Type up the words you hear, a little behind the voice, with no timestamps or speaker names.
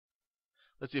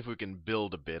let's see if we can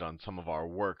build a bit on some of our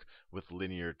work with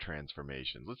linear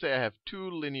transformations. Let's say I have two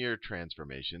linear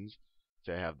transformations.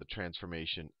 Say I have the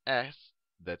transformation S,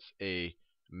 that's a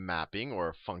mapping or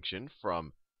a function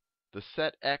from the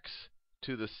set x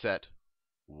to the set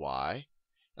y.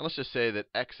 And let's just say that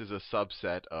x is a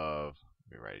subset of,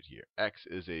 let me write it here, x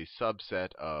is a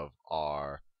subset of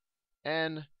Rn.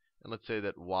 And let's say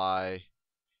that y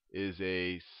is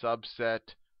a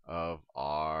subset of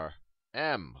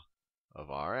Rm.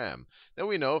 Then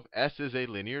we know if S is a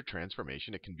linear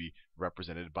transformation, it can be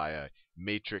represented by a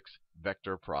matrix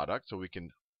vector product. So we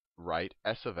can write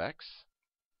S of x.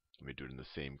 Let me do it in the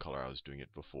same color I was doing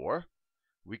it before.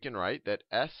 We can write that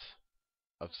S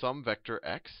of some vector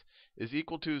x is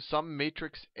equal to some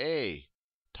matrix A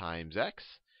times x.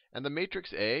 And the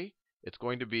matrix A, it's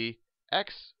going to be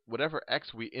x, whatever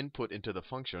x we input into the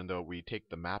function that we take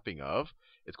the mapping of,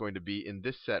 it's going to be in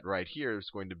this set right here,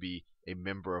 it's going to be a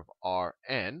member of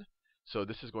Rn. So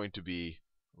this is going to be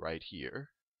right here.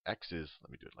 X is,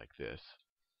 let me do it like this.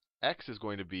 X is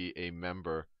going to be a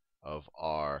member of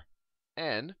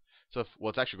Rn. So, well,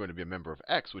 it's actually going to be a member of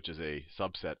X, which is a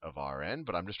subset of Rn.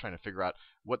 But I'm just trying to figure out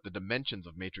what the dimensions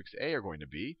of matrix A are going to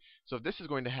be. So if this is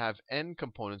going to have n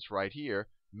components right here,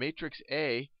 matrix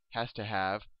A has to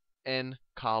have n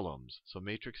columns. So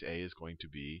matrix A is going to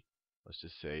be, let's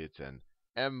just say it's an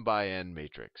m by n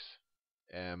matrix.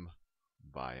 M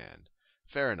by n.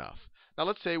 Fair enough. Now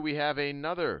let's say we have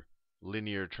another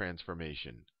linear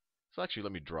transformation. So actually,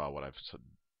 let me draw what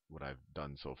I've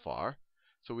done so far.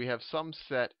 So we have some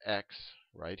set x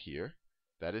right here.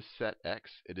 That is set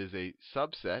x. It is a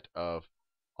subset of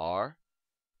Rn.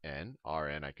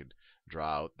 Rn I could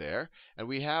draw out there. And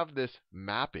we have this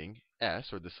mapping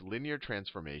S, or this linear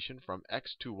transformation, from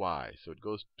x to y. So it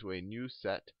goes to a new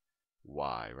set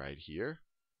y right here.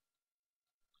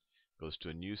 Goes to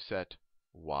a new set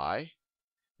y.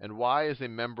 And y is a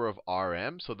member of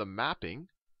Rm. So the mapping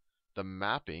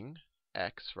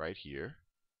x right here,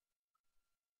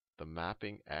 the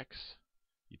mapping x,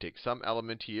 you take some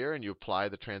element here and you apply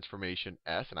the transformation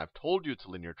S, and I've told you it's a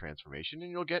linear transformation, and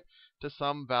you'll get to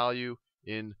some value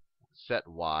in set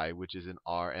y, which is in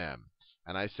Rm.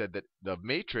 And I said that the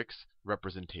matrix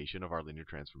representation of our linear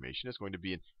transformation is going to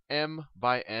be an m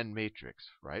by n matrix,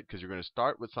 right? Because you're going to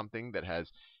start with something that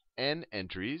has n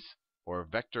entries, or a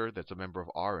vector that's a member of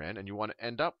Rn, and you want to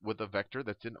end up with a vector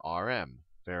that's in Rm.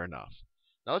 Fair enough.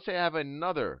 Now let's say I have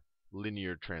another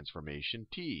linear transformation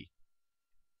T.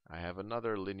 I have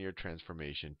another linear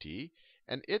transformation T,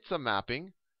 and it's a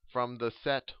mapping from the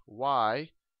set y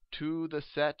to the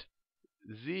set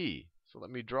z. So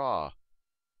let me draw.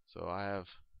 So I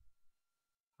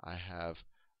have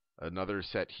another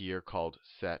set here called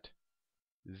set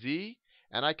z,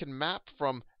 and I can map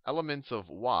from elements of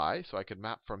y, so I can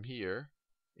map from here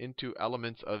into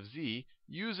elements of z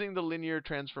using the linear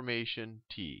transformation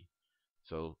T.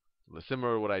 So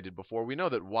similar to what I did before, we know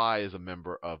that y is a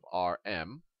member of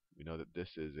Rm. We know that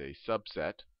this is a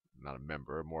subset, not a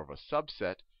member, more of a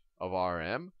subset of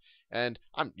Rm. And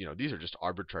these are just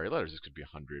arbitrary letters. This could be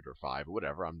 100 or 5 or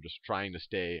whatever. I'm just trying to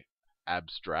stay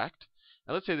abstract.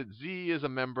 And let's say that z is a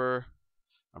member.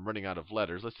 I'm running out of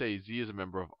letters. Let's say z is a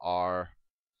member of R.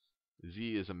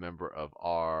 Z is a member of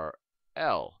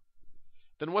RL.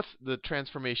 Then what's the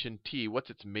transformation T? What's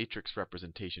its matrix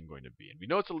representation going to be? And we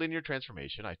know it's a linear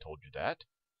transformation. I told you that.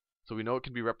 So we know it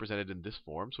can be represented in this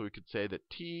form. So we could say that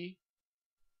T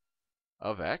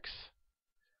of x,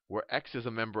 where x is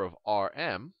a member of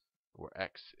Rm,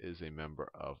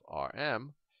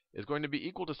 is going to be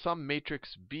equal to some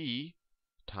matrix B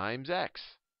times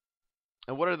x.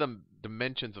 And what are the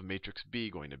dimensions of matrix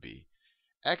B going to be?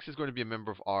 X is going to be a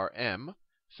member of Rm.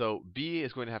 So B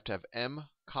is going to have m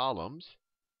columns.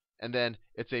 And then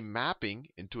it's a mapping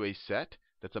into a set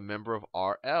that's a member of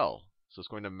RL. So it's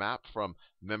going to map from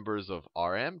members of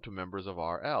Rm to members of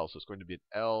RL. So it's going to be an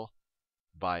L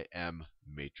by M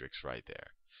matrix right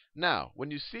there. Now, when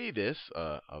you see this,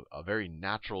 a very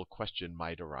natural question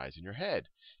might arise in your head.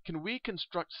 Can we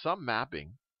construct some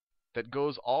mapping that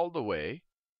goes all the way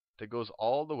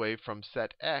from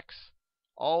set X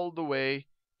all the way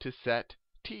to set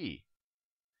T?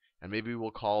 And maybe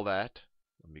we'll call that,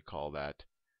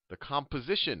 the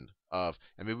composition of,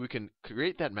 and maybe we can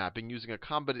create that mapping using a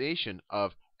combination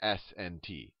of S and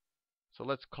T. So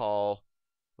let's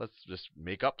just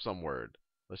make up some word.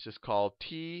 Let's just call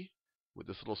T with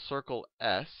this little circle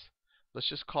S. Let's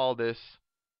just call this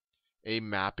a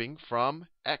mapping from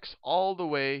X all the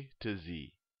way to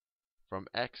Z. From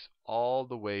X all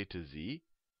the way to Z.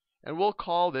 And we'll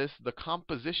call this the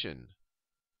composition.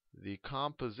 The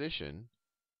composition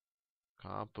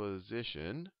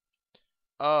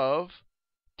of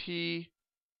t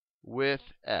with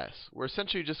s. We're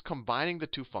essentially just combining the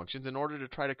two functions in order to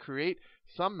try to create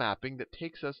some mapping that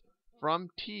takes us from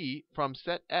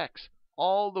set x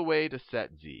all the way to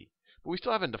set z. But we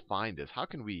still haven't defined this. How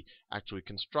can we actually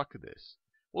construct this?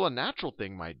 Well, a natural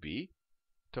thing might be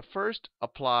to first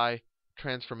apply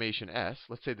transformation s.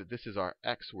 Let's say that this is our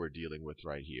x we're dealing with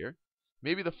right here.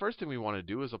 Maybe the first thing we want to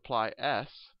do is apply s,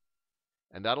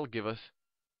 and that'll give us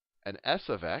an s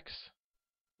of x.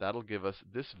 That'll give us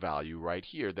this value right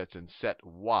here that's in set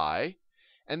y.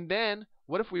 And then,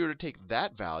 what if we were to take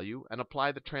that value and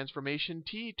apply the transformation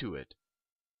t to it?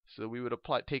 So we would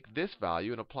take this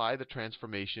value and apply the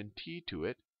transformation t to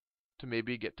it to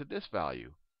maybe get to this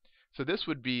value. So this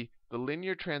would be the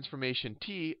linear transformation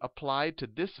t applied to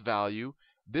this value,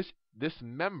 this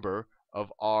member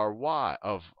of ry,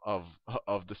 of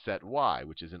the set y,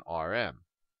 which is in Rm.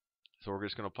 So we're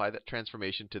just going to apply that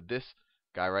transformation to this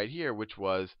guy right here, which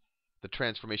was the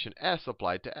transformation s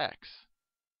applied to x.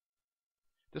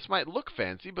 This might look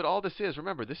fancy, but all this is,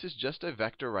 remember, this is just a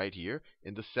vector right here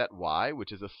in the set y,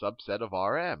 which is a subset of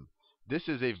Rm. This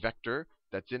is a vector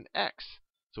that's in x.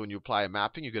 So when you apply a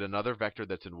mapping, you get another vector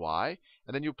that's in y,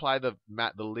 and then you apply the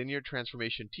linear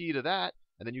transformation t to that,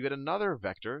 and then you get another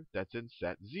vector that's in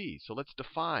set z. So let's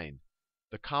define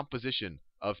the composition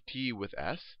of t with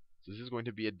s. So this is going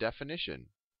to be a definition.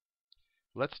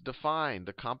 Let's define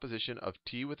the composition of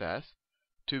t with s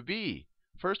to be,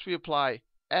 first we apply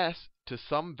s to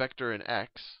some vector in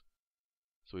x.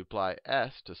 So we apply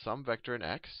s to some vector in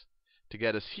x to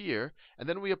get us here, and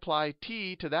then we apply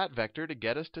t to that vector to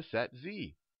get us to set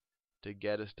z.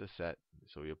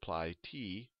 So we apply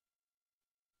t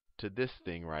to this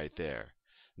thing right there.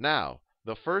 Now,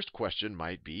 the first question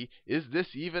might be, is this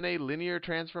even a linear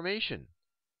transformation?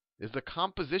 Is the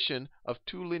composition of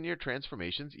two linear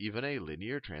transformations even a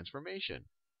linear transformation?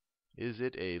 Is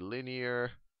it a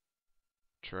linear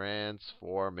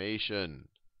transformation?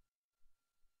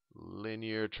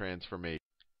 Linear transformation.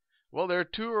 Well, there are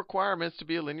two requirements to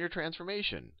be a linear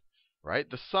transformation, right?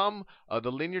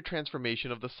 The linear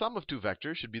transformation of the sum of two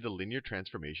vectors should be the linear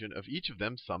transformation of each of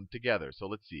them summed together. So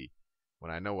let's see.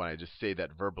 When I just say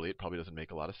that verbally, it probably doesn't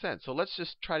make a lot of sense. So let's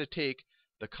just try to take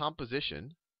the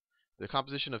composition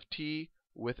of t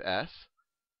with s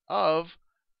of,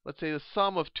 let's say, the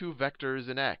sum of two vectors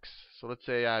in x. So let's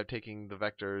say I'm taking the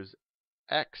vectors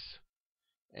x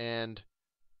and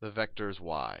the vectors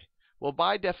y. Well,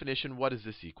 by definition, what is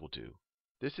this equal to?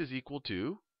 This is equal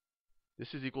to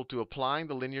applying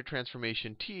the linear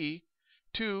transformation t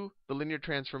to the linear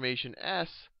transformation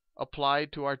s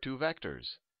applied to our two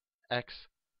vectors, x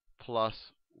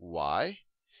plus y.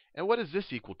 And what is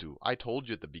this equal to? I told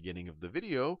you at the beginning of the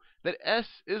video that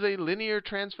s is a linear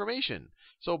transformation.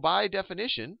 So by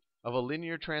definition of a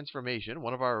linear transformation,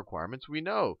 one of our requirements, we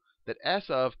know that s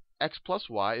of x plus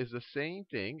y is the same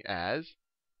thing as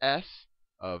s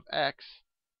of x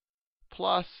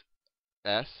plus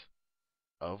s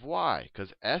of y,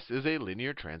 because s is a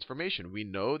linear transformation. We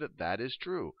know that that is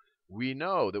true. We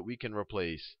know that we can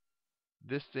replace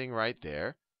this thing right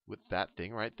there with that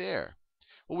thing right there.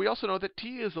 Well, we also know that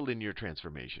t is a linear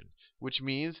transformation, which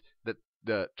means that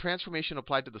the transformation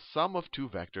applied to the sum of two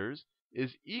vectors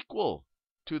is equal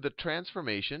to the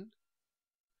transformation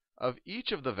of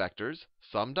each of the vectors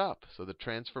summed up. So the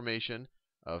transformation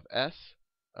of s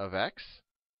of x,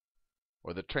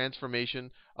 or the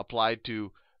transformation applied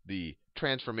to the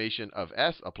transformation of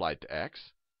s applied to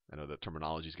x, I know the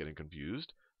terminology is getting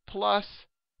confused, plus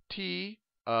t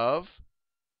of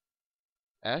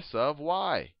s of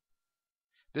y.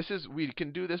 We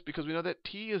can do this because we know that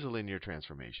t is a linear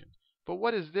transformation. But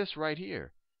what is this right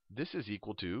here? This is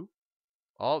equal to,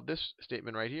 all this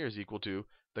statement right here is equal to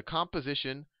the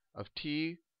composition of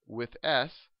t with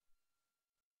s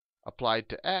applied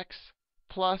to x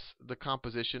plus the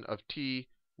composition of t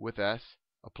with s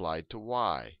applied to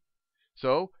y.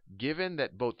 So, given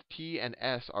that both t and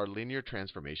s are linear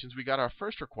transformations, we got our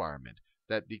first requirement,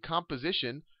 that the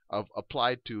composition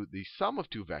applied to the sum of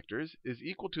two vectors is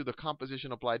equal to the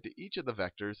composition applied to each of the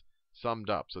vectors summed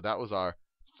up. So that was our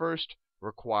first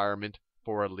requirement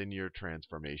for a linear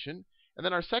transformation. And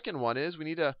then our second one is we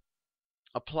need to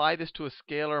apply this to a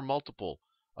scalar multiple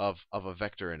of a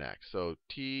vector in x. So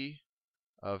t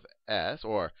of s,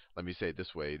 or let me say it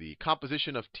this way, the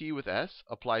composition of t with s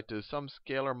applied to some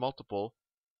scalar multiple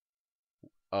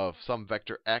of some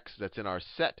vector x that's in our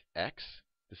set x.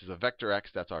 This is a vector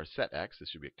x, that's our set x. This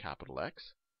should be a capital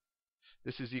X.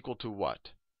 This is equal to what?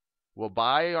 Well,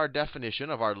 by our definition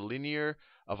of our linear,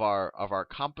 of our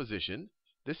composition,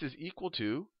 this is equal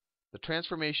to the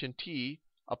transformation t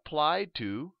applied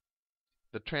to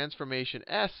the transformation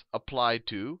s applied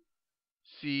to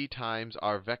c times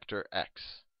our vector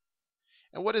x.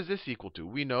 And what is this equal to?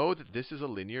 We know that this is a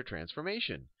linear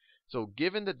transformation. So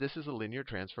given that this is a linear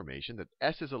transformation, that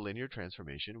S is a linear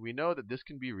transformation, we know that this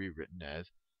can be rewritten as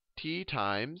t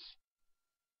times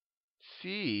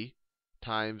c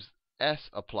times S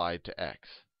applied to x.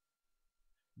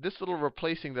 This little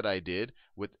replacing that I did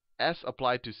with S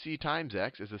applied to c times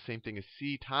x is the same thing as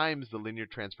c times the linear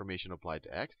transformation applied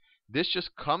to x. This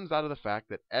just comes out of the fact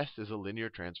that S is a linear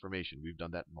transformation. We've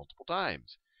done that multiple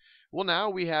times. Well, now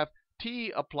we have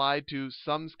t applied to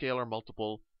some scalar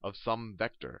multiple of some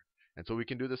vector. And so we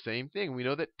can do the same thing. We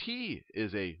know that t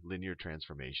is a linear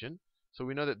transformation. So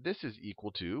we know that this is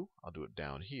equal to, I'll do it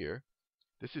down here,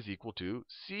 this is equal to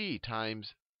c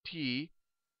times t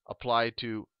applied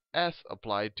to S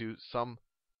applied to some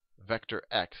vector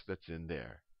x that's in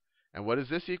there. And what is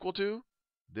this equal to?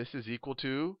 This is equal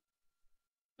to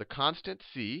the constant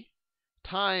c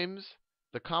times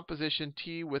the composition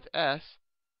t with S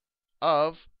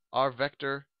of our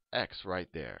vector x right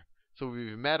there. So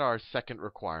we've met our second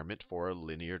requirement for a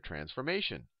linear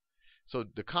transformation. So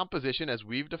the composition, as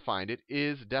we've defined it,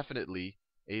 is definitely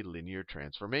a linear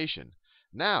transformation.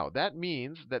 Now, that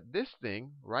means that this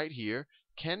thing right here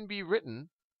can be written.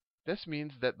 This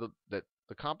means that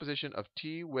the composition of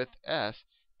t with S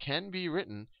can be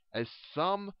written as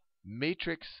some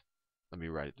matrix. Let me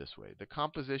write it this way. The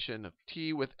composition of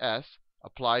t with S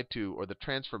applied to, or the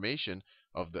transformation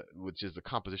of the, which is the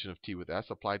composition of t with S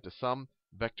applied to some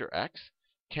vector x,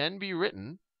 can be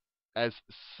written as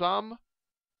some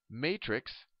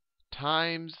matrix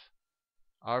times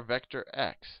our vector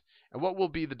x. And what will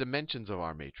be the dimensions of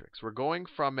our matrix? We're going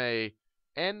from a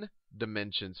n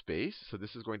dimension space, so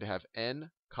this is going to have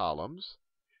n columns,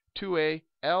 to a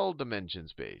L dimension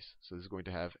space. So this is going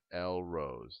to have L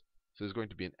rows. So there's going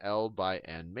to be an L by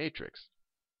n matrix.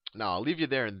 Now, I'll leave you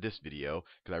there in this video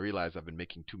because I realize I've been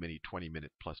making too many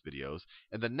 20-minute plus videos.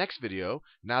 In the next video,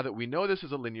 now that we know this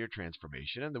is a linear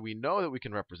transformation and that we know that we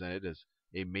can represent it as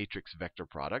a matrix vector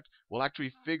product, we'll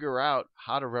actually figure out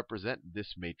how to represent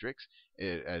this matrix,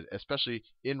 especially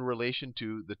in relation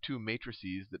to the two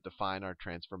matrices that define our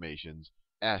transformations,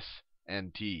 S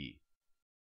and T.